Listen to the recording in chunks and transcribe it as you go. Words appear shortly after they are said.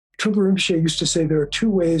Trungpa Rinpoche used to say there are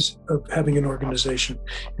two ways of having an organization,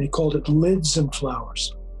 and he called it lids and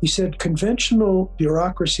flowers. He said conventional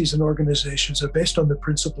bureaucracies and organizations are based on the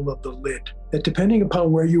principle of the lid, that depending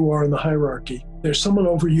upon where you are in the hierarchy, there's someone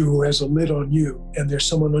over you who has a lid on you, and there's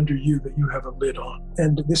someone under you that you have a lid on.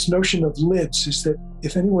 And this notion of lids is that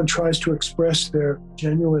if anyone tries to express their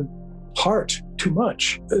genuine heart too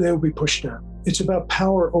much, they will be pushed down. It's about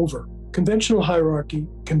power over. Conventional hierarchy,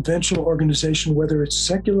 conventional organization, whether it's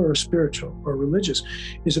secular or spiritual or religious,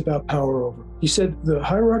 is about power over. He said the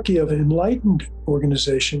hierarchy of an enlightened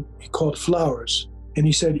organization, he called flowers. And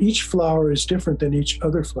he said each flower is different than each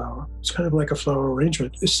other flower. It's kind of like a flower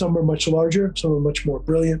arrangement. Some are much larger, some are much more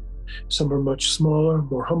brilliant, some are much smaller,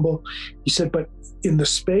 more humble. He said, but in the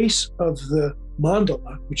space of the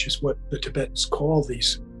mandala, which is what the Tibetans call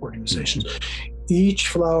these organizations, each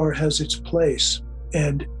flower has its place.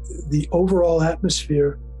 And the overall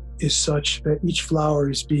atmosphere is such that each flower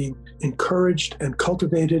is being encouraged and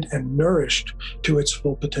cultivated and nourished to its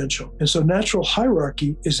full potential. And so natural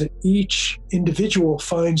hierarchy is that each individual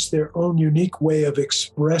finds their own unique way of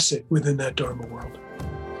expressing within that Dharma world.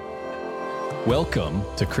 Welcome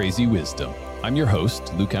to Crazy Wisdom. I'm your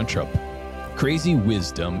host, Luke Entrup. Crazy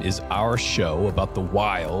Wisdom is our show about the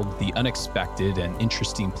wild, the unexpected, and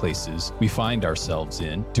interesting places we find ourselves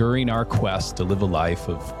in during our quest to live a life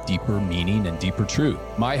of deeper meaning and deeper truth.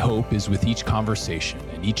 My hope is with each conversation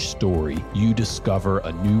and each story, you discover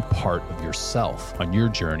a new part of yourself on your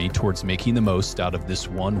journey towards making the most out of this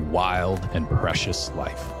one wild and precious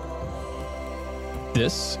life.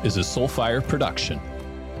 This is a Soulfire production.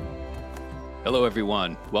 Hello,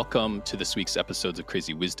 everyone. Welcome to this week's episodes of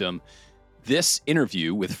Crazy Wisdom. This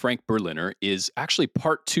interview with Frank Berliner is actually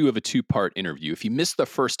part two of a two-part interview. If you missed the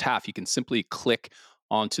first half, you can simply click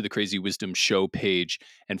onto the Crazy Wisdom show page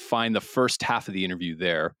and find the first half of the interview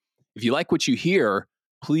there. If you like what you hear,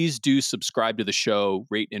 please do subscribe to the show,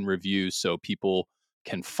 rate and review so people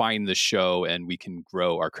can find the show and we can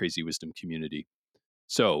grow our Crazy Wisdom community.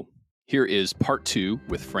 So here is part two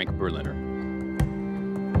with Frank Berliner.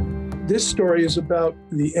 This story is about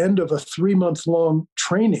the end of a 3-month-long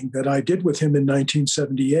training that I did with him in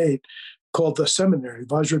 1978 called the seminary,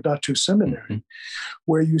 Vajradhatu Seminary,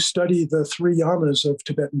 where you study the three yanas of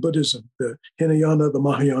Tibetan Buddhism, the Hinayana, the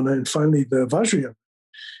Mahayana, and finally the Vajrayana.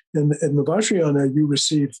 In the Vajrayana, you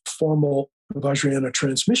receive formal Vajrayana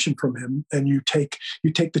transmission from him, and you take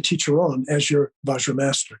the teacher on as your Vajra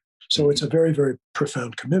master. So it's a very, very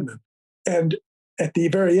profound commitment. And at the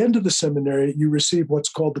very end of the seminary, you receive what's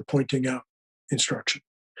called the pointing out instruction.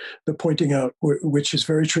 The pointing out, which is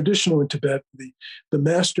very traditional in Tibet, the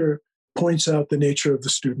master points out the nature of the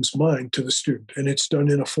student's mind to the student, and it's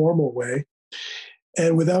done in a formal way.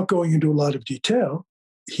 And without going into a lot of detail,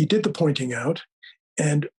 he did the pointing out,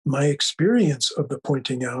 and my experience of the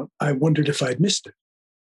pointing out, I wondered if I'd missed it.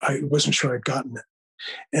 I wasn't sure I'd gotten it.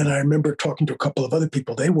 And I remember talking to a couple of other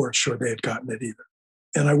people, they weren't sure they had gotten it either.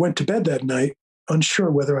 And I went to bed that night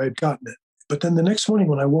unsure whether I had gotten it. But then the next morning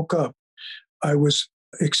when I woke up, I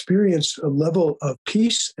experienced a level of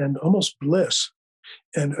peace and almost bliss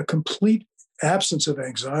and a complete absence of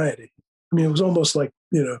anxiety. I mean, it was almost like,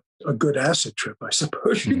 a good acid trip, I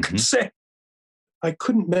suppose you could say. I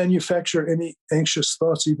couldn't manufacture any anxious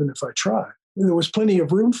thoughts even if I tried. And there was plenty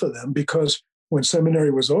of room for them because when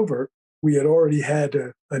seminary was over, we had already had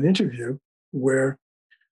an interview where,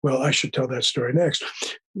 well, I should tell that story next.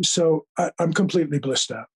 So I'm completely blissed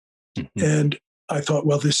out. And I thought,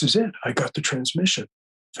 well, this is it. I got the transmission.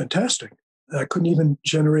 Fantastic. I couldn't even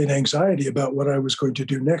generate anxiety about what I was going to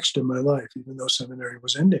do next in my life, even though seminary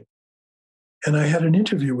was ending. And I had an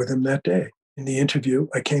interview with him that day. In the interview,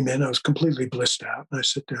 I came in, I was completely blissed out. And I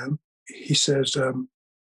sit down. He says,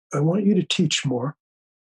 I want you to teach more,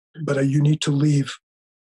 but you need to leave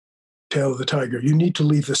Tail of the Tiger. You need to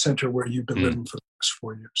leave the center where you've been living for the last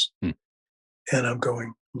 4 years. And I'm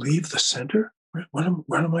going, leave the center? What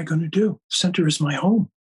am I going to do? Center is my home.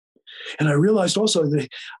 And I realized also that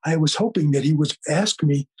I was hoping that he would ask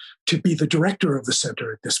me to be the director of the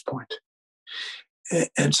center at this point.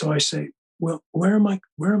 And so I say, well, where am I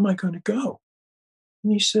going to go?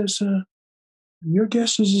 And he says, your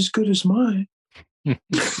guess is as good as mine. And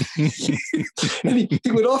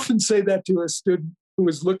he would often say that to a student who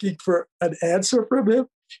was looking for an answer from him.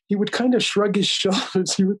 He would kind of shrug his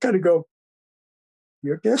shoulders. He would kind of go,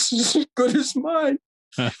 your guess is as good as mine.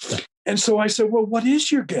 And so I said, well, what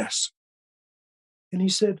is your guess? And he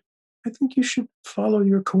said, I think you should follow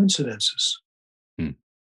your coincidences. And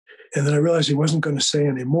then I realized he wasn't going to say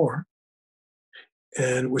any more.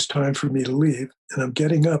 And it was time for me to leave. And I'm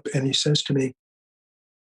getting up and he says to me,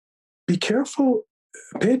 be careful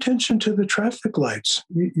pay attention to the traffic lights.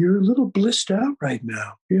 You're a little blissed out right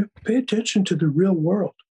now. Yeah, pay attention to the real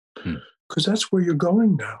world, because that's where you're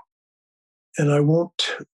going now. And I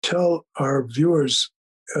won't tell our viewers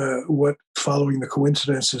what following the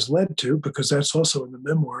coincidences led to, because that's also in the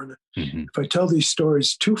memoir. And if I tell these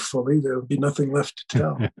stories too fully, there'll be nothing left to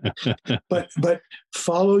tell. But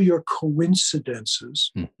follow your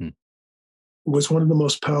coincidences was one of the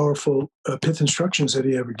most powerful pith instructions that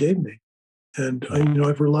he ever gave me. And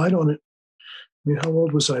I've relied on it. I mean, how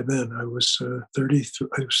old was I then? I was 33.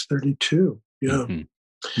 I was 32. Yeah.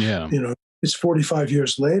 Yeah. It's 45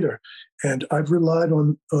 years later, and I've relied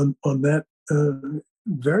on that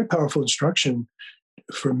very powerful instruction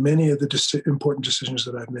for many of the important decisions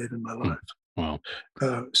that I've made in my life. Wow.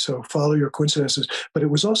 So follow your coincidences. But it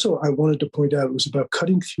was also, I wanted to point out, it was about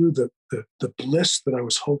cutting through the bliss that I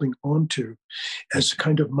was holding on to as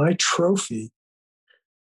kind of my trophy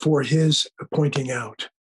for his pointing out.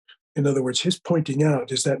 In other words, his pointing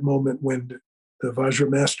out is that moment when the Vajra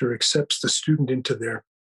master accepts the student into their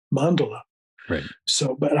mandala. Right.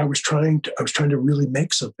 So, but I was trying to really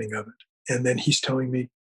make something of it. And then he's telling me,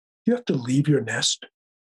 you have to leave your nest.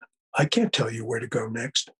 I can't tell you where to go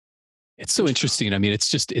next. It's so interesting. I mean,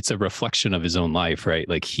 it's a reflection of his own life, right?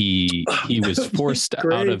 Like he was forced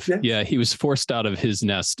out of, he was forced out of his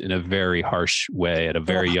nest in a very harsh way at a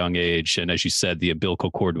very young age. And as you said, the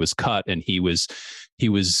umbilical cord was cut and he was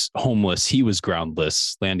homeless. He was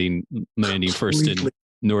groundless, landing first in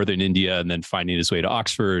northern India and then finding his way to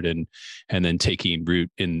Oxford and then taking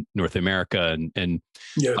root in North America. And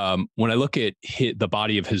when I look at the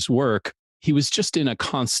body of his work, he was just in a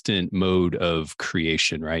constant mode of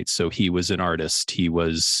creation, right? So he was an artist. He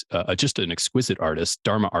was just an exquisite artist.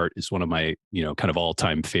 Dharma art is one of my, kind of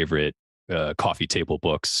all-time favorite coffee table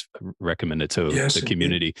books. Recommended to the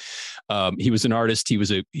community. He was an artist. He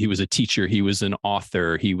was a teacher. He was an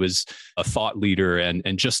author. He was a thought leader,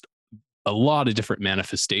 and just a lot of different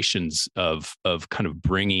manifestations of kind of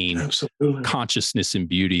bringing consciousness and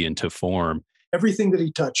beauty into form. Everything that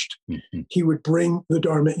he touched, he would bring the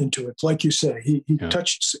Dharma into it. Like you say, he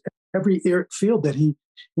touched every field that he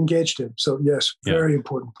engaged in. So yes, very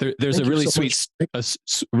important. There's a really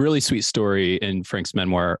sweet story in Frank's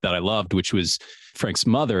memoir that I loved, which was Frank's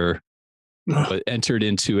mother entered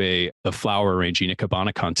into a flower arranging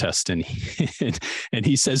Ikebana contest, and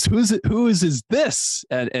he says, who is this?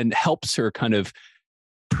 And helps her kind of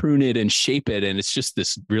prune it and shape it. And it's just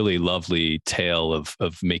this really lovely tale of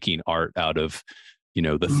making art out of,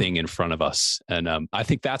 the thing in front of us. And I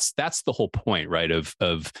think that's the whole point, right?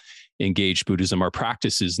 Of engaged Buddhism. Our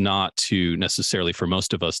practice is not to necessarily, for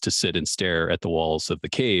most of us, to sit and stare at the walls of the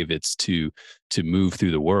cave. It's to move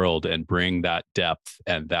through the world and bring that depth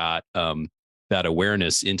and that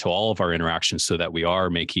awareness into all of our interactions so that we are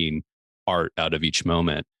making art out of each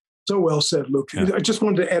moment. So well said, Luke. I just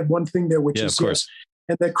wanted to add one thing there, which is yes.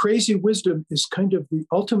 And that crazy wisdom is kind of the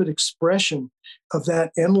ultimate expression of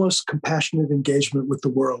that endless compassionate engagement with the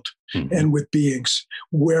world and with beings,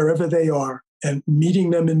 wherever they are, and meeting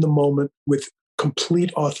them in the moment with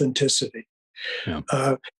complete authenticity.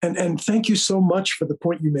 Yeah. And thank you so much for the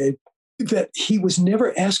point you made, that he was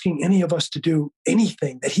never asking any of us to do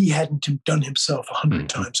anything that he hadn't done himself 100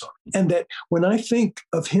 times on. And that when I think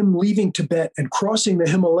of him leaving Tibet and crossing the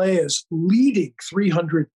Himalayas, leading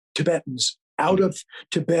 300 Tibetans out of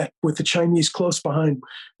Tibet with the Chinese close behind,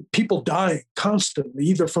 people dying constantly,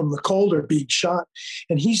 either from the cold or being shot.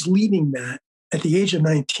 And he's leading that at the age of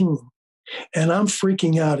 19. And I'm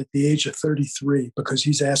freaking out at the age of 33 because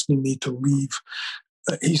he's asking me to leave.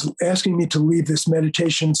 He's asking me to leave this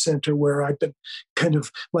meditation center where I've been kind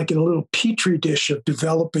of like in a little petri dish of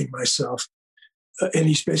developing myself. And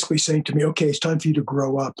he's basically saying to me, okay, it's time for you to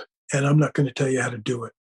grow up, and I'm not going to tell you how to do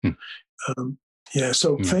it.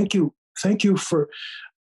 Thank you. Thank you for,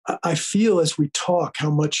 I feel as we talk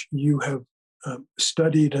how much you have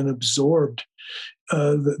studied and absorbed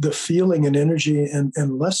the feeling and energy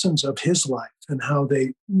and lessons of his life and how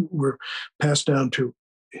they were passed down to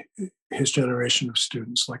his generation of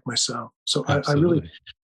students like myself. So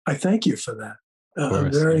I thank you for that.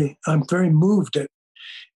 I'm very moved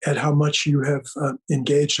at how much you have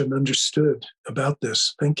engaged and understood about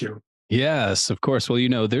this. Thank you. Yes, of course.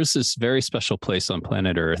 Well, there's this very special place on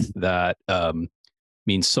planet Earth that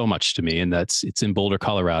means so much to me, and it's in Boulder,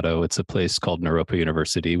 Colorado. It's a place called Naropa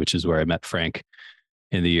University, which is where I met Frank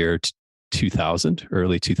in the year 2000,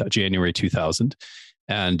 January 2000.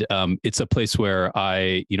 And it's a place where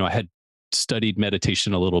I had studied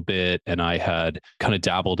meditation a little bit, and I had kind of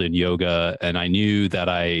dabbled in yoga, and I knew that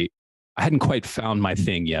I hadn't quite found my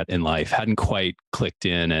thing yet in life, hadn't quite clicked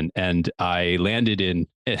in. And I landed in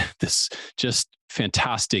this just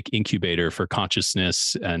fantastic incubator for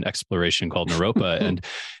consciousness and exploration called Naropa,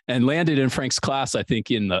 and landed in Frank's class, I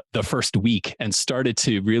think, in the first week, and started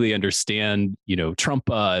to really understand,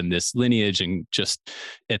 Trungpa and this lineage. And just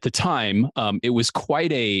at the time, it was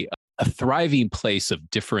quite a thriving place of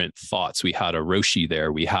different thoughts. We had a Roshi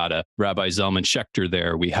there. We had a Rabbi Zalman Schachter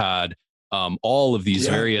there. We had all of these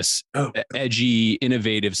various edgy,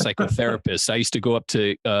 innovative psychotherapists. I used to go up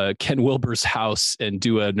to Ken Wilber's house and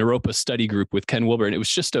do a Naropa study group with Ken Wilber. And it was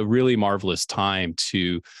just a really marvelous time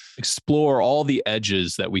to explore all the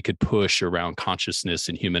edges that we could push around consciousness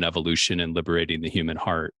and human evolution and liberating the human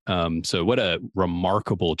heart. So what a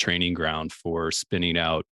remarkable training ground for spinning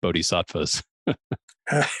out bodhisattvas.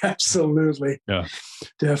 Absolutely. Yeah.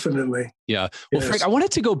 Definitely. Yeah. Well, yes. Frank, I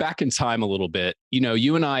wanted to go back in time a little bit.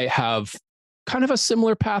 You and I have kind of a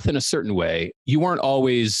similar path in a certain way. You weren't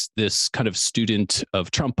always this kind of student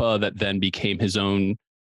of Trungpa that then became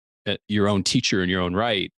your own teacher in your own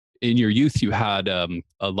right. In your youth, you had a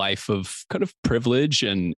life of kind of privilege,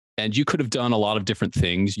 and you could have done a lot of different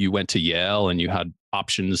things. You went to Yale and you had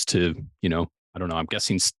options to, I don't know, I'm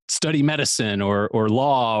guessing study medicine or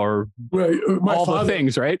law or all the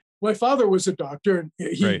things, right? My father was a doctor.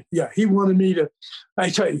 And he wanted me to,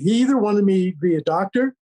 he either wanted me to be a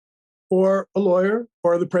doctor or a lawyer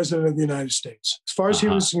or the president of the United States. As far as he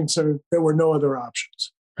was concerned, there were no other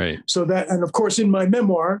options. Right. So that, and of course, in my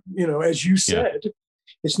memoir, as you said,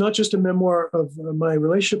 it's not just a memoir of my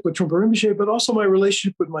relationship with Trungpa Rinpoche, but also my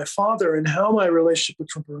relationship with my father and how my relationship with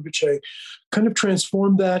Trungpa Rinpoche kind of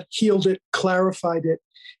transformed that, healed it, clarified it,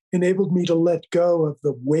 enabled me to let go of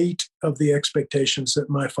the weight of the expectations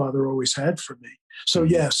that my father always had for me. So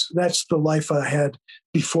yes, that's the life I had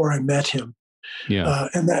before I met him. Yeah.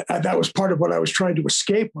 And that was part of what I was trying to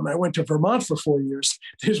escape when I went to Vermont for 4 years.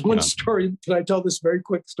 There's one story. Can I tell this very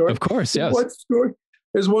quick story? Of course, yes.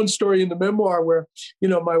 There's one story in the memoir where,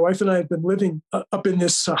 my wife and I had been living up in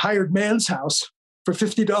this hired man's house for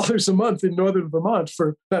 $50 a month in northern Vermont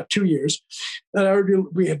for about 2 years. And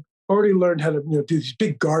we had already learned how to do these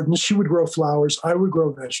big gardens. She would grow flowers. I would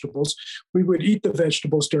grow vegetables. We would eat the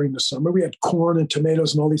vegetables during the summer. We had corn and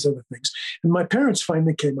tomatoes and all these other things. And my parents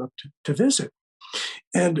finally came up to visit.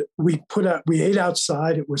 And we ate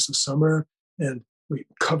outside. It was the summer, and we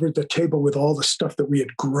covered the table with all the stuff that we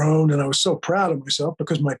had grown. And I was so proud of myself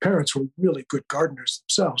because my parents were really good gardeners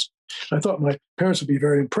themselves. I thought my parents would be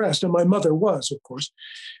very impressed. And my mother was, of course.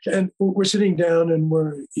 And we're sitting down and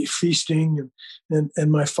we're feasting.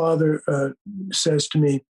 And my father says to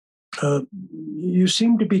me, you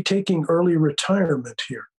seem to be taking early retirement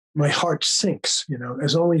here. My heart sinks,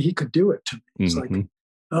 as only he could do it to me. It's like,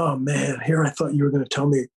 oh man, here I thought you were going to tell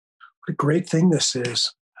me what a great thing this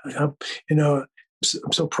is. I'm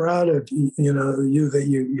so proud of you that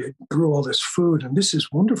you grew all this food, and this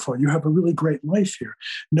is wonderful. You have a really great life here.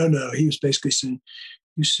 No, he was basically saying,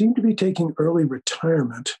 you seem to be taking early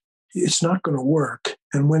retirement. It's not going to work.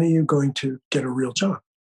 And when are you going to get a real job?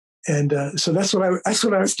 And so that's what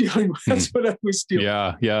I was dealing with. That's what I was dealing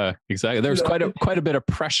with. Yeah, exactly. There's quite a bit of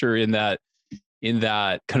pressure in that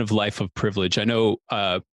kind of life of privilege. I know.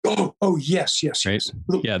 Yes. Right?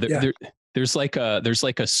 Yeah. There's like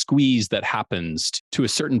a squeeze that happens to a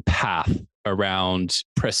certain path around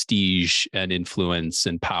prestige and influence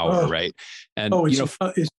and power, right? And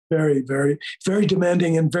it's very, very, very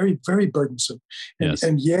demanding and very, very burdensome.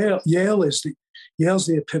 And Yale's the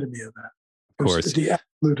epitome of that. Of course, the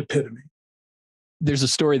absolute epitome. There's a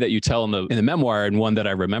story that you tell in the memoir, and one that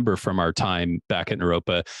I remember from our time back at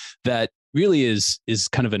Naropa that really is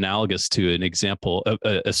kind of analogous to an example of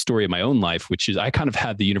a story of my own life, which is I kind of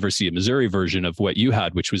had the University of Missouri version of what you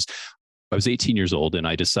had, which was I was 18 years old and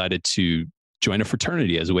I decided to join a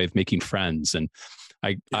fraternity as a way of making friends. And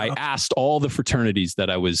I asked all the fraternities that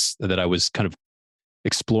I was kind of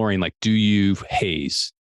exploring, like, do you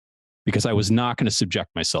haze? Because I was not going to subject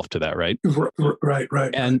myself to that. Right.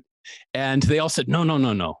 Right. And they all said,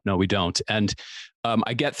 no, we don't. And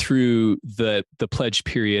I get through the pledge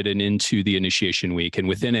period and into the initiation week. And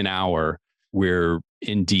within an hour, we're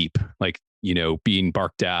in deep, being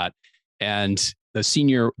barked at. And the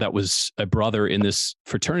senior that was a brother in this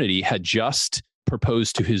fraternity had just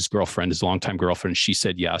proposed to his girlfriend, his longtime girlfriend. She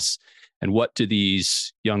said yes. And what do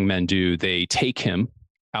these young men do? They take him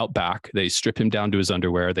out back. They strip him down to his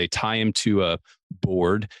underwear. They tie him to a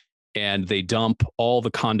board and they dump all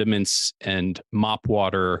the condiments and mop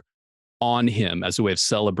water on him as a way of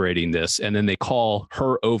celebrating this. And then they call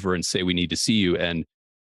her over and say, we need to see you, and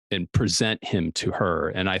present him to her.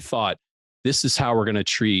 And I thought, this is how we're going to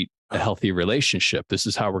treat a healthy relationship. This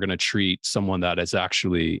is how we're going to treat someone that is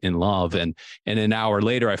actually in love. And an hour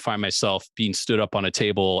later, I find myself being stood up on a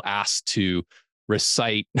table, asked to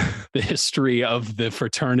recite the history of the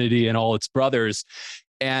fraternity and all its brothers.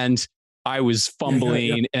 And I was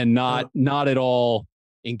fumbling and not at all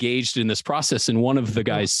engaged in this process. And one of the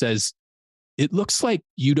guys says, "It looks like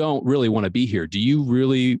you don't really want to be here. Do you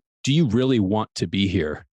really want to be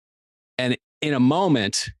here?" And in a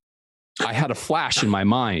moment, I had a flash in my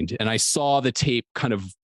mind, and I saw the tape kind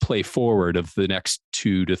of play forward of the next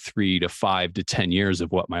 2 to 3 to 5 to 10 years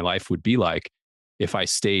of what my life would be like if I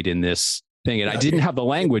stayed in this thing. And I didn't have the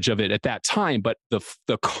language of it at that time, but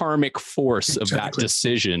the karmic force of that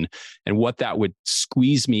decision and what that would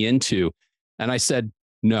squeeze me into. And I said,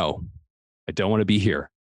 "No, I don't want to be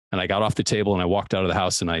here." And I got off the table and I walked out of the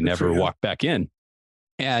house, and I never walked back in.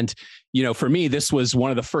 And, for me, this was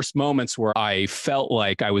one of the first moments where I felt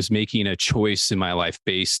like I was making a choice in my life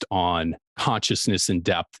based on consciousness and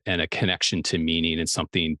depth and a connection to meaning and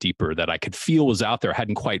something deeper that I could feel was out there. I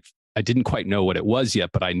didn't quite know what it was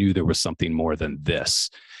yet, but I knew there was something more than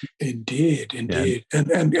this. Indeed. And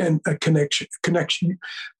a connection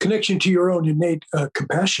to your own innate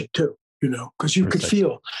compassion too, because you could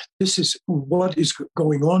feel this is what is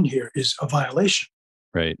going on here is a violation.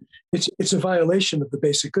 Right. It's a violation of the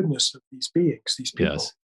basic goodness of these beings, these people.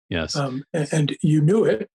 Yes. And you knew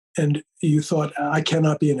it, and you thought, I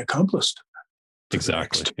cannot be an accomplice to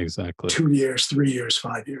that. Exactly. 2 years, 3 years,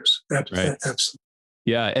 5 years. Absolutely.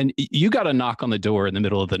 Yeah. And you got a knock on the door in the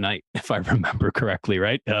middle of the night, if I remember correctly,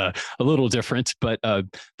 right? A little different, but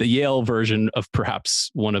the Yale version of perhaps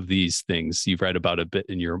one of these things you've read about a bit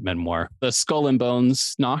in your memoir, the Skull and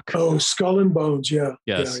Bones knock. Oh, Skull and Bones. Yeah.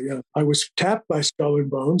 Yes. Yeah. I was tapped by Skull and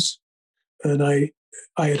Bones, and I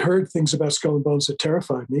had heard things about Skull and Bones that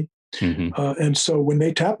terrified me. Mm-hmm. And so when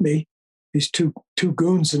they tapped me, these two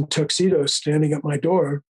goons in tuxedos standing at my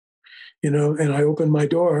door, and I opened my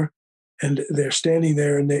door, and they're standing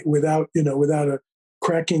there, and they, without a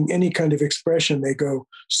cracking any kind of expression, they go,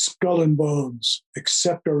 "Skull and Bones,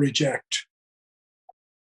 accept or reject."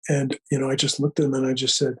 And, I just looked at them and I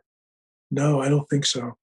just said, "No, I don't think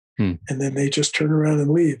so." And then they just turn around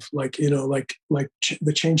and leave, like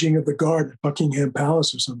the changing of the guard at Buckingham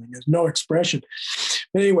Palace or something. There's no expression.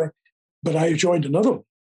 But anyway, but I joined another one,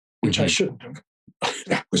 which I shouldn't have.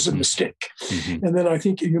 That was a mistake. Mm-hmm. And then I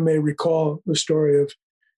think you may recall the story of,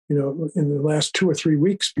 in the last 2 or 3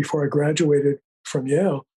 weeks before I graduated from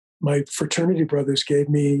Yale, my fraternity brothers gave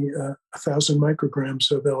me 1,000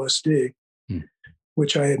 micrograms of LSD,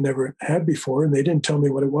 which I had never had before, and they didn't tell me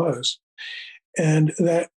what it was. And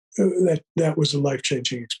that was a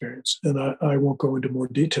life-changing experience. And I won't go into more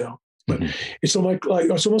detail, but it's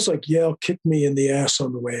almost like Yale kicked me in the ass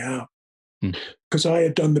on the way out, because I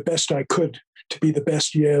had done the best I could to be the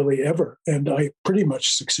best Yaley ever, and I pretty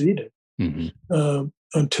much succeeded.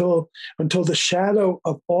 Until the shadow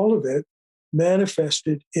of all of it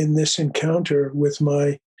manifested in this encounter with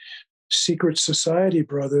my secret society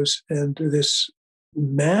brothers and this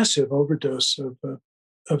massive overdose of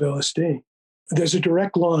LSD. There's a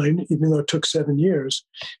direct line, even though it took 7 years,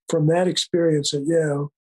 from that experience at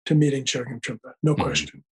Yale to meeting Chogyam Trungpa. No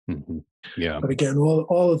question. Mm-hmm. Yeah. But again,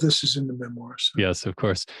 all of this is in the memoirs. So. Yes, of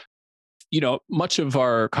course. Much of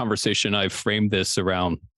our conversation, I've framed this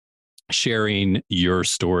around sharing your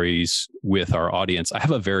stories with our audience. I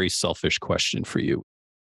have a very selfish question for you.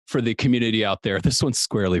 For the community out there, this one's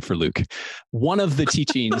squarely for Luke. One of the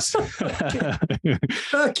teachings...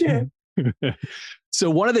 Okay. So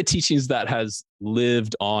one of the teachings that has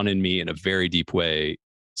lived on in me in a very deep way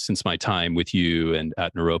since my time with you and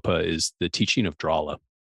at Naropa is the teaching of Drala.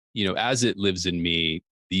 As it lives in me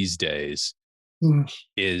these days,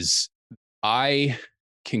 is I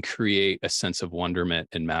can create a sense of wonderment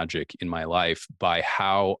and magic in my life by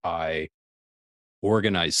how I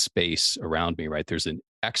organize space around me, right? There's an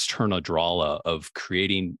external Drala of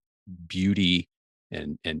creating beauty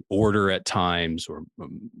and order at times, or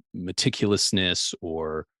meticulousness,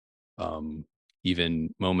 or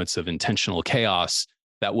even moments of intentional chaos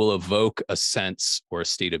that will evoke a sense or a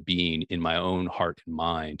state of being in my own heart and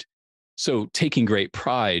mind. So taking great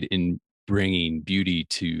pride in bringing beauty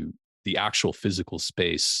to the actual physical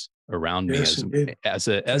space around me as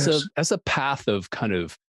a path of kind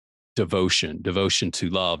of devotion to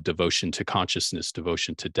love, devotion to consciousness,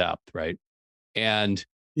 devotion to depth, right? And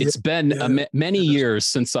it's been many years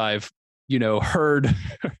since I've heard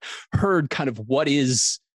kind of what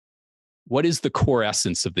is the core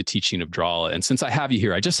essence of the teaching of Drala. And since I have you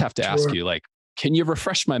here, I just have to ask you, can you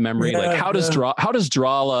refresh my memory? How does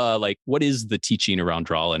Drala, what is the teaching around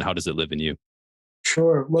Drala, and how does it live in you?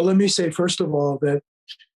 Sure. Well, let me say, first of all, that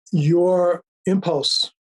your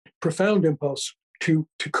profound impulse to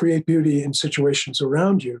create beauty in situations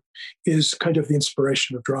around you is kind of the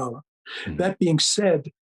inspiration of Drala. That being said,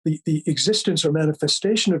 the existence or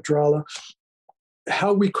manifestation of Drala,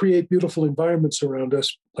 how we create beautiful environments around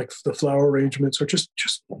us, like the flower arrangements, or just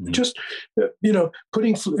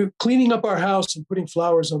cleaning up our house and putting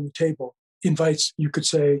flowers on the table invites, you could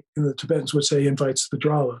say, the Tibetans would say, invites the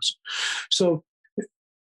Dralas. So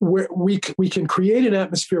we can create an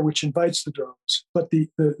atmosphere which invites the Dralas, but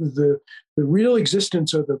the real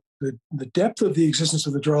existence, or the depth of the existence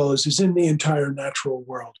of the Dralas, is in the entire natural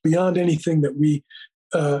world, beyond anything that we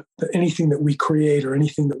create or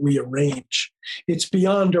anything that we arrange. It's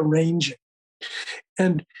beyond arranging.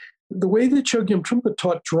 And the way that Chogyam Trungpa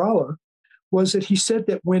taught Drala was that he said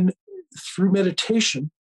that when, through meditation,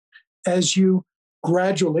 as you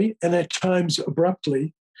gradually and at times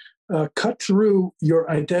abruptly cut through your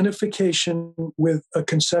identification with a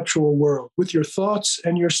conceptual world, with your thoughts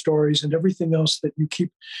and your stories and everything else that you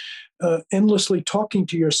keep endlessly talking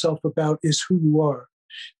to yourself about is who you are,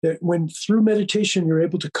 that when through meditation you're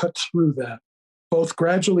able to cut through that, both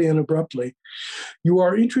gradually and abruptly, you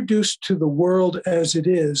are introduced to the world as it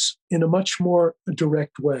is in a much more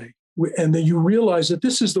direct way. And then you realize that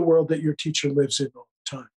this is the world that your teacher lives in all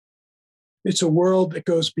the time. It's a world that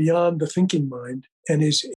goes beyond the thinking mind and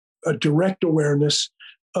is a direct awareness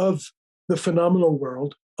of the phenomenal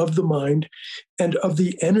world, of the mind, and of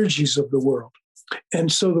the energies of the world.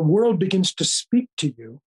 And so the world begins to speak to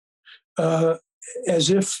you as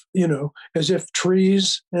if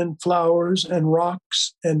trees and flowers and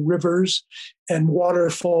rocks and rivers and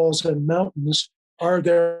waterfalls and mountains are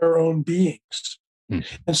their own beings.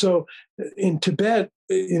 And so in Tibet,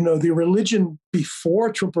 the religion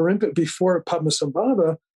before Trungpa Rinpoche, before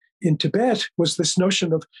Padmasambhava in Tibet, was this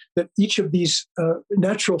notion of that each of these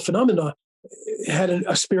natural phenomena had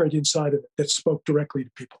a spirit inside of it that spoke directly to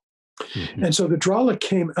people. Mm-hmm. And so the Drala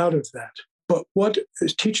came out of that. But what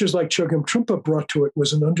teachers like Chogyam Trungpa brought to it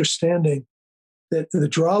was an understanding that the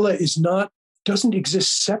Drala doesn't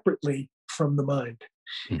exist separately from the mind.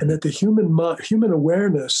 And that the human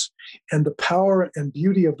awareness and the power and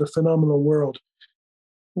beauty of the phenomenal world,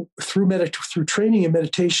 through training and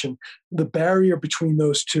meditation, the barrier between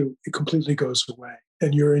those two, it completely goes away.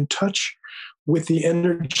 And you're in touch with the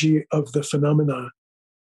energy of the phenomena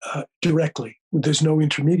directly. There's no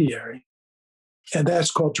intermediary. And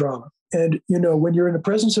that's called Drala. And, when you're in the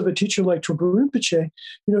presence of a teacher like Trungpa Rinpoche,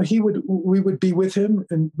 we would be with him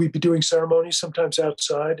and we'd be doing ceremonies sometimes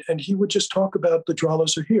outside, and he would just talk about the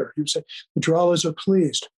Dralas are here. He would say, the Dralas are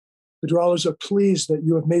pleased. The Dralas are pleased that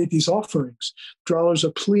you have made these offerings. Dralas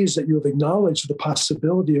are pleased that you have acknowledged the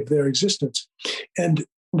possibility of their existence, and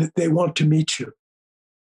they want to meet you.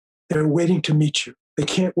 They're waiting to meet you. They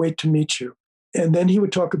can't wait to meet you. And then he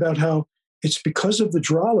would talk about how it's because of the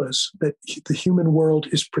Dralas that the human world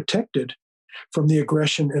is protected from the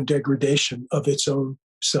aggression and degradation of its own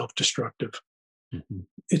self-destructive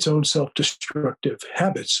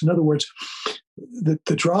habits. In other words, the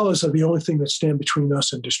Dralas are the only thing that stand between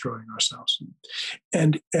us and destroying ourselves.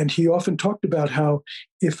 And he often talked about how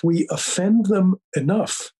if we offend them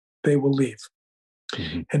enough, they will leave.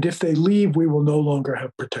 Mm-hmm. And if they leave, we will no longer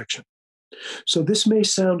have protection. So this may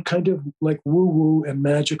sound kind of like woo-woo and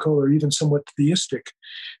magical or even somewhat theistic,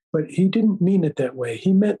 but he didn't mean it that way.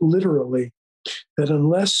 He meant literally that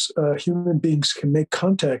unless human beings can make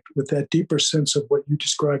contact with that deeper sense of what you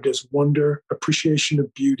described as wonder, appreciation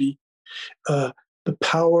of beauty, the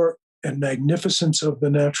power and magnificence of the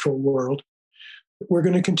natural world, we're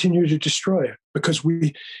going to continue to destroy it because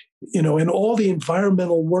and all the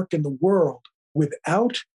environmental work in the world,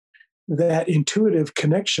 without that intuitive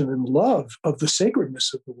connection and love of the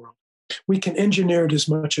sacredness of the world, we can engineer it as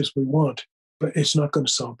much as we want, but it's not going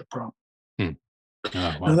to solve the problem. Oh,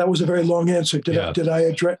 wow. Now, that was a very long answer. Did I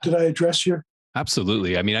address your?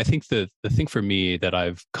 Absolutely. I mean, I think the thing for me that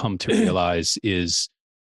I've come to realize is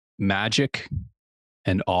magic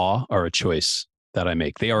and awe are a choice that I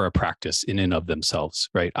make. They are a practice in and of themselves,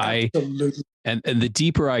 right? Absolutely. And the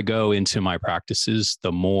deeper I go into my practices,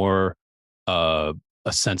 the more a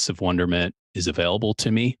sense of wonderment is available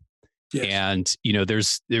to me. Yes. And,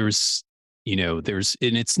 there's,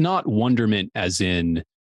 and it's not wonderment as in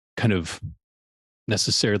kind of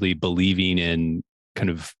necessarily believing in kind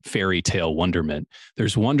of fairy tale wonderment.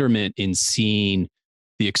 There's wonderment in seeing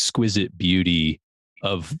the exquisite beauty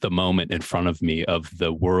of the moment in front of me, of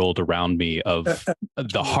the world around me, of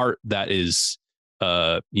the heart that is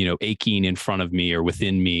aching in front of me or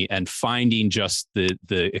within me, and finding just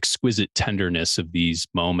the exquisite tenderness of these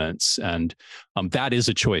moments. And that is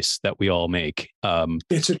a choice that we all make.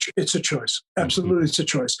 It's a choice. Absolutely. Mm-hmm. It's a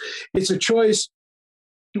choice. It's a choice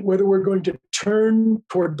whether we're going to turn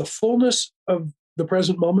toward the fullness of the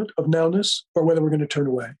present moment of nowness, or whether we're going to turn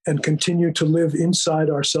away and continue to live inside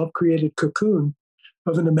our self-created cocoon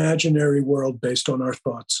of an imaginary world based on our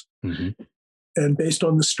thoughts and based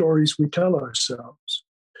on the stories we tell ourselves.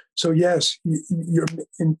 So yes,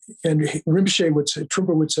 and Rinpoche would say,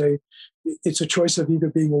 Trungpa would say, it's a choice of either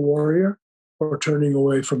being a warrior or turning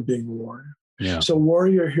away from being a warrior. Yeah. So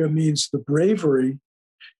warrior here means the bravery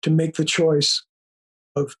to make the choice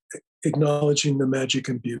of acknowledging the magic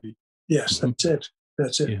and beauty. Yes, that's it.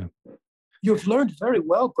 That's it. Yeah. You've learned very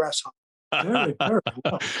well, Grasshopper. Very, very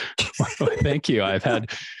well. Well, thank you. I've had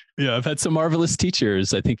some marvelous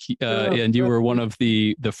teachers. I think, and you were one of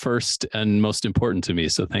the first and most important to me.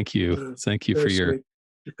 So thank you. Thank you for your,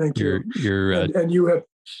 thank you.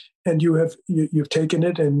 And you've taken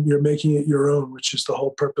it and you're making it your own, which is the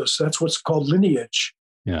whole purpose. That's what's called lineage.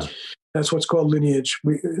 Yeah. That's what's called lineage.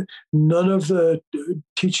 None of the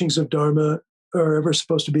teachings of Dharma are ever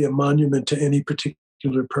supposed to be a monument to any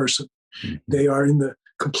particular person. They are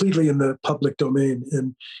completely in the public domain,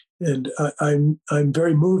 and I'm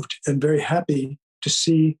very moved and very happy to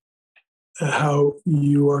see how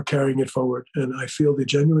you are carrying it forward, and I feel the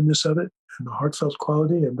genuineness of it and the heartfelt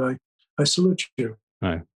quality, and I salute you.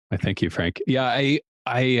 I thank you, Frank. Yeah,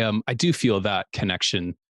 I do feel that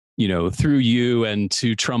connection, through you and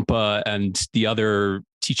to Trungpa and the other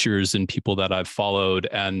teachers and people that I've followed,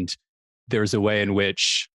 and there's a way in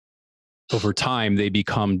which over time they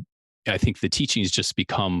become, I think the teachings just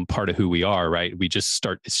become part of who we are, right? We just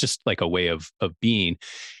start, it's just like a way of being.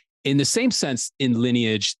 In the same sense, in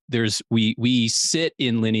lineage, we sit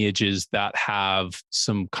in lineages that have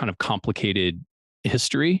some kind of complicated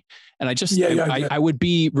history. And I would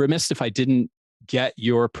be remiss if I didn't get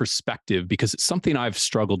your perspective, because it's something I've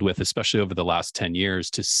struggled with, especially over the last 10 years,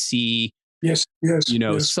 to see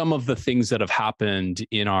some of the things that have happened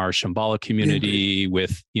in our Shambhala community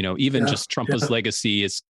with, just Trungpa's legacy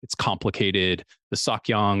it's complicated. The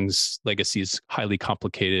Sakyong's legacy is highly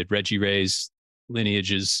complicated. Reggie Ray's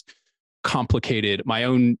lineage is complicated. My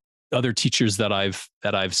own other teachers that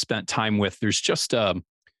I've spent time with, there's just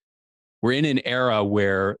we're in an era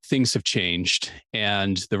where things have changed,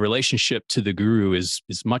 and the relationship to the guru is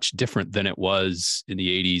much different than it was in the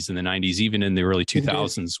 80s and the 90s, even in the early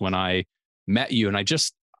 2000s when I met you. And I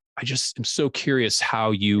just am so curious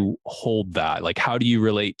how you hold that. Like, how do you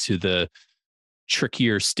relate to the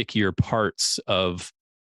trickier, stickier parts of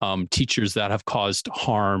teachers that have caused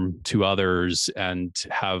harm to others and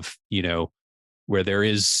have, where there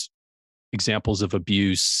is examples of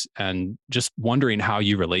abuse, and just wondering how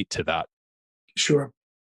you relate to that? Sure.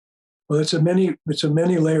 Well, it's a many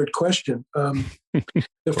layered question.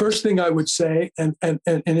 The first thing I would say, and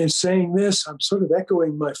in saying this, I'm sort of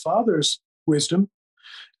echoing my father's wisdom,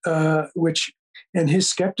 and his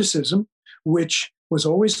skepticism, which was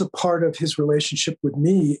always a part of his relationship with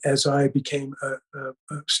me as I became a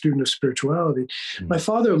student of spirituality. My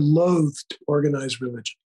father loathed organized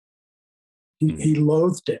religion. He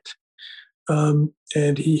loathed it,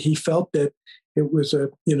 and he felt that it was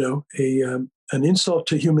an insult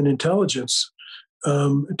to human intelligence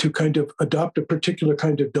to kind of adopt a particular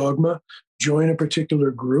kind of dogma, join a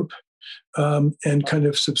particular group, and kind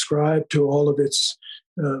of subscribe to all of its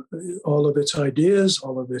ideas,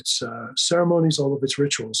 all of its ceremonies, all of its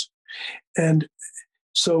rituals. And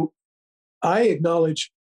so I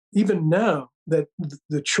acknowledge even now that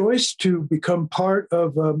the choice to become part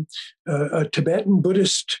of a Tibetan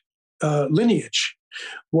Buddhist lineage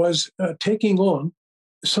was taking on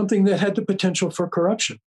something that had the potential for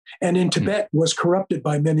corruption, and in Tibet was corrupted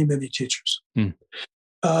by many, many teachers. And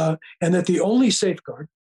that the only safeguard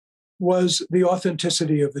was the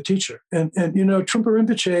authenticity of the teacher. And Trungpa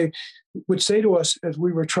Rinpoche would say to us as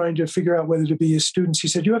we were trying to figure out whether to be his students, he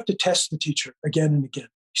said, you have to test the teacher again and again.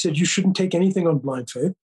 He said, you shouldn't take anything on blind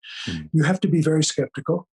faith. You have to be very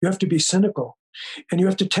skeptical. You have to be cynical. And you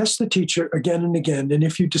have to test the teacher again and again. And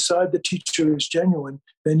if you decide the teacher is genuine,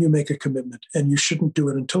 then you make a commitment. And you shouldn't do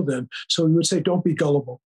it until then. So we would say, don't be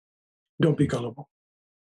gullible. Don't be gullible.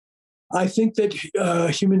 I think that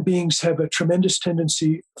human beings have a tremendous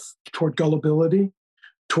tendency toward gullibility,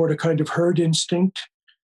 toward a kind of herd instinct,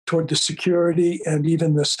 toward the security and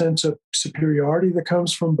even the sense of superiority that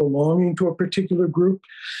comes from belonging to a particular group.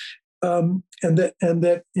 And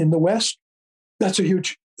that in the West, that's a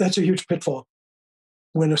huge pitfall.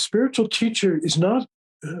 When a spiritual teacher is not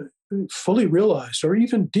fully realized or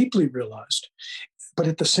even deeply realized, but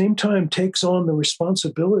at the same time takes on the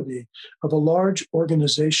responsibility of a large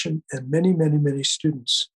organization and many, many, many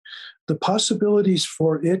students, the possibilities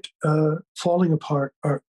for it falling apart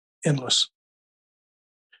are endless.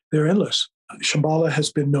 They're endless. Shambhala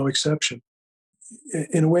has been no exception.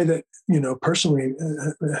 in a way that, personally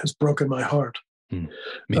has broken my heart. Me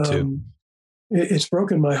too. It's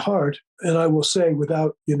broken my heart. And I will say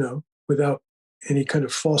without any kind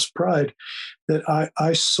of false pride that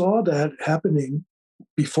I saw that happening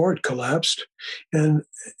before it collapsed. And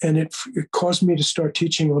it caused me to start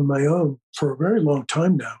teaching on my own for a very long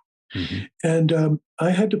time now. Mm-hmm. And I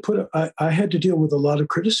had to deal with a lot of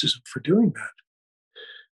criticism for doing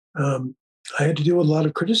that. I had to deal with a lot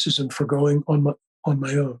of criticism for going on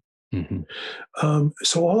my own. Mm-hmm.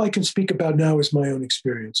 So all I can speak about now is my own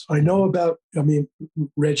experience. I know about,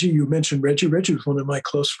 Reggie, you mentioned Reggie. Reggie was one of my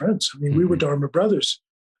close friends. We were Dharma brothers.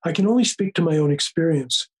 I can only speak to my own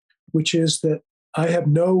experience, which is that I have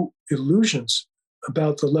no illusions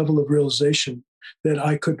about the level of realization that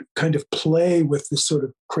I could kind of play with this sort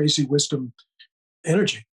of crazy wisdom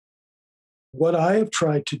energy. What I have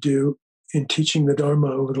tried to do in teaching the Dharma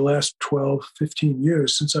over the last 12, 15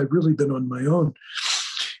 years, since I've really been on my own,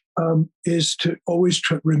 is to always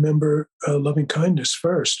remember loving kindness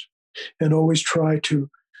first, and always try to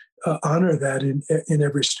honor that in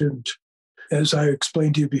every student. As I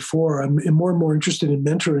explained to you before, I'm more and more interested in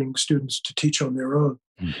mentoring students to teach on their own,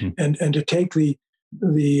 and to take the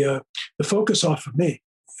focus off of me.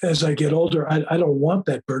 As I get older, I don't want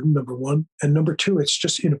that burden, number one. And number two, it's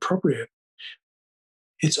just inappropriate.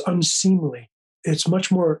 It's unseemly. It's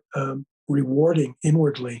much more rewarding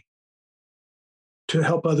inwardly to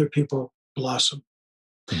help other people blossom.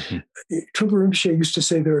 Trungpa Rinpoche used to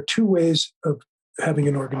say there are two ways of having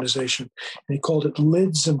an organization, and he called it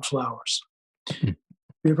lids and flowers. You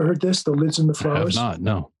ever heard this, the lids and the flowers? I have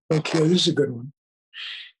not, no. Okay, this is a good one.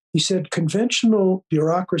 He said, conventional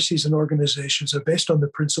bureaucracies and organizations are based on the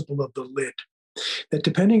principle of the lid, that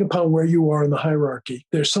depending upon where you are in the hierarchy,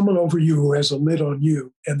 there's someone over you who has a lid on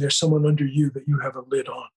you, and there's someone under you that you have a lid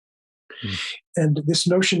on. And this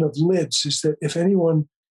notion of lids is that if anyone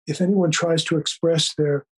tries to express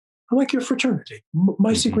like your fraternity,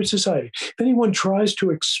 my secret society, if anyone tries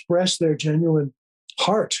to express their genuine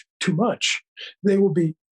heart too much, they will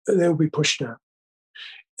be pushed down.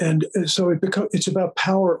 And so it's about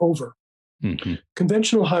power over.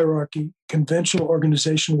 Conventional hierarchy, conventional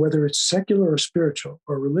organization, whether it's secular or spiritual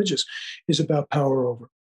or religious, is about power over.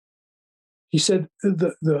 He said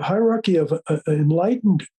the hierarchy of an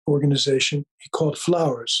enlightened organization he called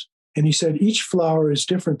flowers. And he said each flower is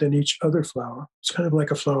different than each other flower. It's kind of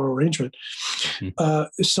like a flower arrangement.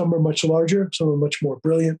 Some are much larger, some are much more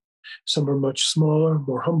brilliant, some are much smaller,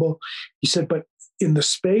 more humble. He said, but in the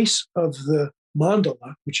space of the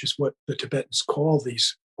mandala, which is what the Tibetans call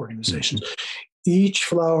these organizations, each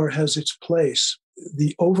flower has its place.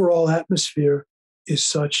 The overall atmosphere is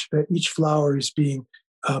such that each flower is being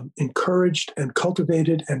encouraged and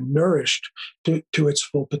cultivated and nourished to its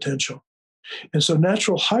full potential. And so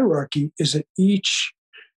natural hierarchy is that each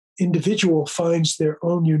individual finds their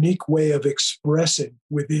own unique way of expressing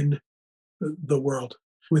within the world,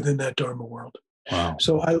 within that Dharma world. Wow.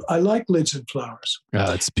 So I like lids and flowers.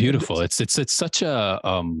 It's beautiful. It's such a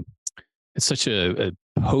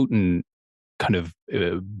potent kind of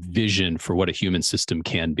vision for what a human system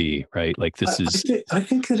can be, right? Like this I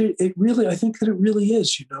think that it really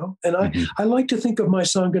is, And I like to think of my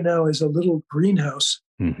Sangha now as a little greenhouse.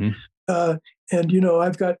 And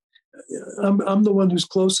I've got, I'm the one who's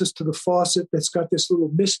closest to the faucet that's got this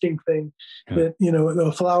little misting thing that,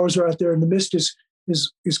 the flowers are out there and the mist is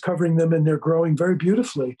covering them and they're growing very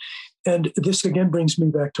beautifully. And this again brings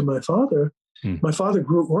me back to my father. My father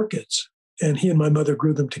grew orchids, and he and my mother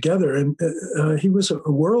grew them together. And he was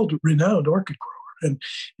a world-renowned orchid grower. And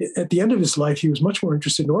at the end of his life, he was much more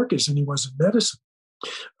interested in orchids than he was in medicine.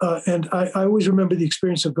 And I always remember the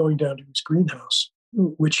experience of going down to his greenhouse,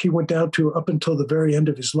 which he went down to up until the very end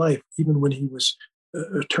of his life, even when he was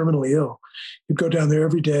terminally ill. He'd go down there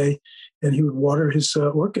every day, and he would water his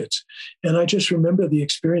orchids. And I just remember the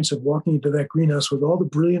experience of walking into that greenhouse with all the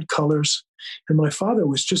brilliant colors. And my father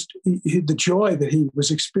was just, the joy that he was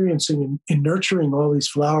experiencing in nurturing all these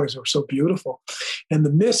flowers that were so beautiful. And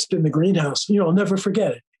the mist in the greenhouse, I'll never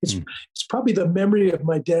forget it. It's probably the memory of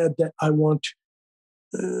my dad that I want,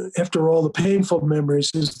 after all the painful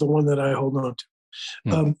memories, is the one that I hold on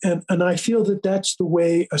to. And I feel that that's the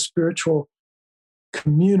way a spiritual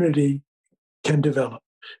community can develop.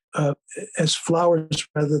 As flowers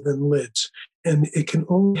rather than lids. And it can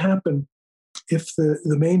only happen if the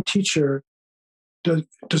main teacher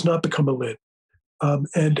does not become a lid.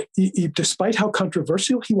 And despite how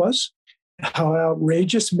controversial he was, how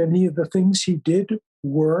outrageous many of the things he did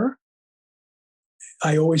were,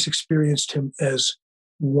 I always experienced him as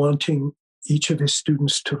wanting each of his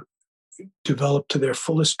students to develop to their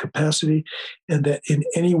fullest capacity, and that in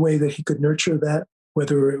any way that he could nurture that,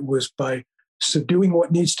 whether it was by subduing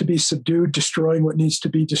what needs to be subdued, destroying what needs to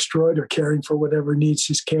be destroyed, or caring for whatever needs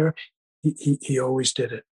his care, he always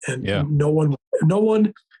did it. And no one,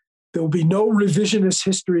 there will be no revisionist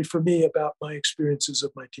history for me about my experiences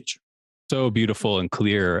of my teacher. So beautiful and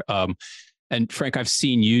clear. And Frank, I've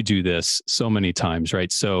seen you do this so many times,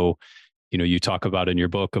 right? So, you talk about in your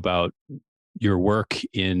book about your work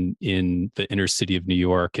in the inner city of New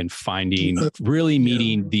York and really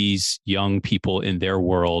meeting these young people in their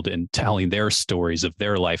world and telling their stories of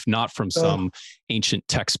their life, not from some ancient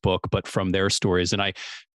textbook, but from their stories. And I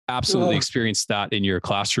absolutely experienced that in your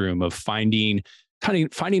classroom of finding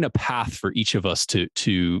a path for each of us to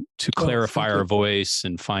clarify our voice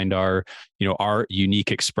and find our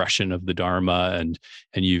unique expression of the Dharma. And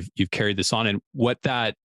you've carried this on. And what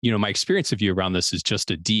that, my experience of you around this is just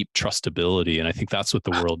a deep trustability. And I think that's what the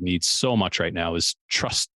world needs so much right now is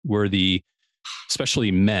trustworthy,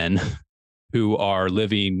 especially men who are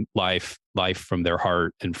living life from their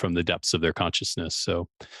heart and from the depths of their consciousness. So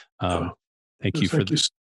thank you for this.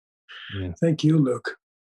 Thank you, Luke.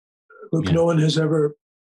 Look, no one has ever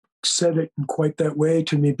said it in quite that way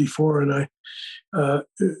to me before, and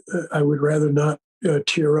I would rather not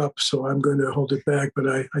tear up, so I'm going to hold it back. But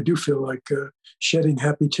I do feel like shedding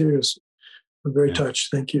happy tears. I'm very touched.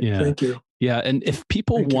 Thank you. Thank you. Yeah, and if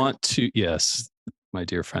people want to, yes, my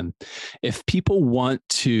dear friend, if people want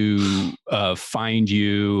to find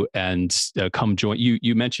you and come join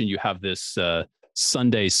you mentioned you have this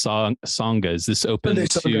Sunday Sangha. Is this open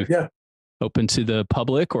open to the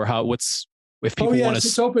public, or if people want to?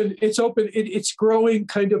 It's open. It's growing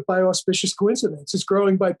kind of by auspicious coincidence. It's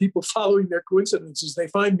growing by people following their coincidences. They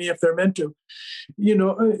find me if they're meant to.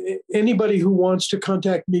 Anybody who wants to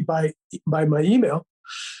contact me by my email,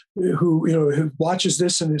 who watches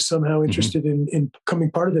this and is somehow interested in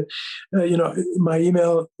becoming part of it, my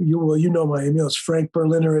email, my email is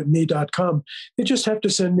frankberliner@me.com. They just have to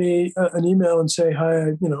send me an email and say, hi,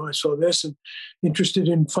 I saw this and interested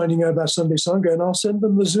in finding out about Sunday Sangha, and I'll send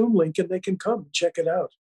them the Zoom link and they can come and check it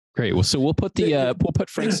out. Great. Well, so we'll put we'll put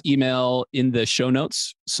Frank's email in the show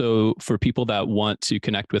notes. So for people that want to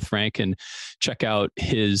connect with Frank and check out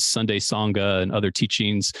his Sunday Sangha and other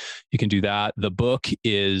teachings, you can do that. The book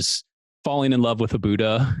is Falling in Love with a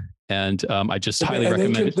Buddha. And I just highly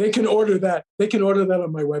recommend it. They can order that. They can order that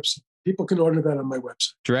on my website. People can order that on my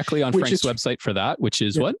website. Directly on Frank's website for that, which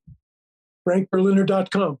is what?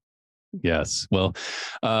 frankberliner.com. Yes. Well,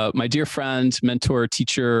 my dear friend, mentor,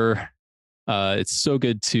 teacher, it's so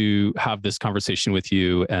good to have this conversation with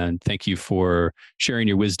you, and thank you for sharing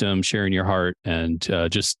your wisdom, sharing your heart, and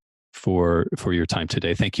just for your time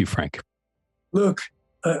today. Thank you, Frank. Look,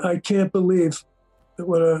 I can't believe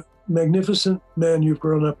what a magnificent man you've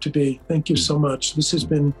grown up to be. Thank you so much. This has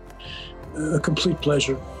been a complete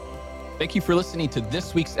pleasure. Thank you for listening to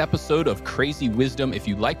this week's episode of Crazy Wisdom. If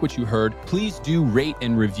you like what you heard, please do rate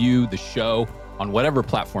and review the show on whatever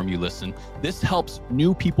platform you listen. This helps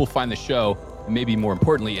new people find the show, and maybe more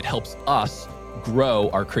importantly, it helps us grow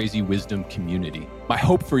our Crazy Wisdom community. My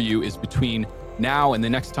hope for you is between now and the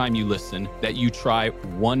next time you listen, that you try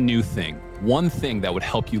one new thing, one thing that would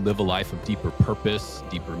help you live a life of deeper purpose,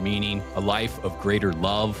 deeper meaning, a life of greater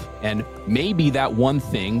love. And maybe that one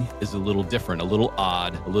thing is a little different, a little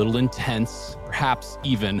odd, a little intense, perhaps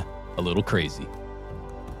even a little crazy.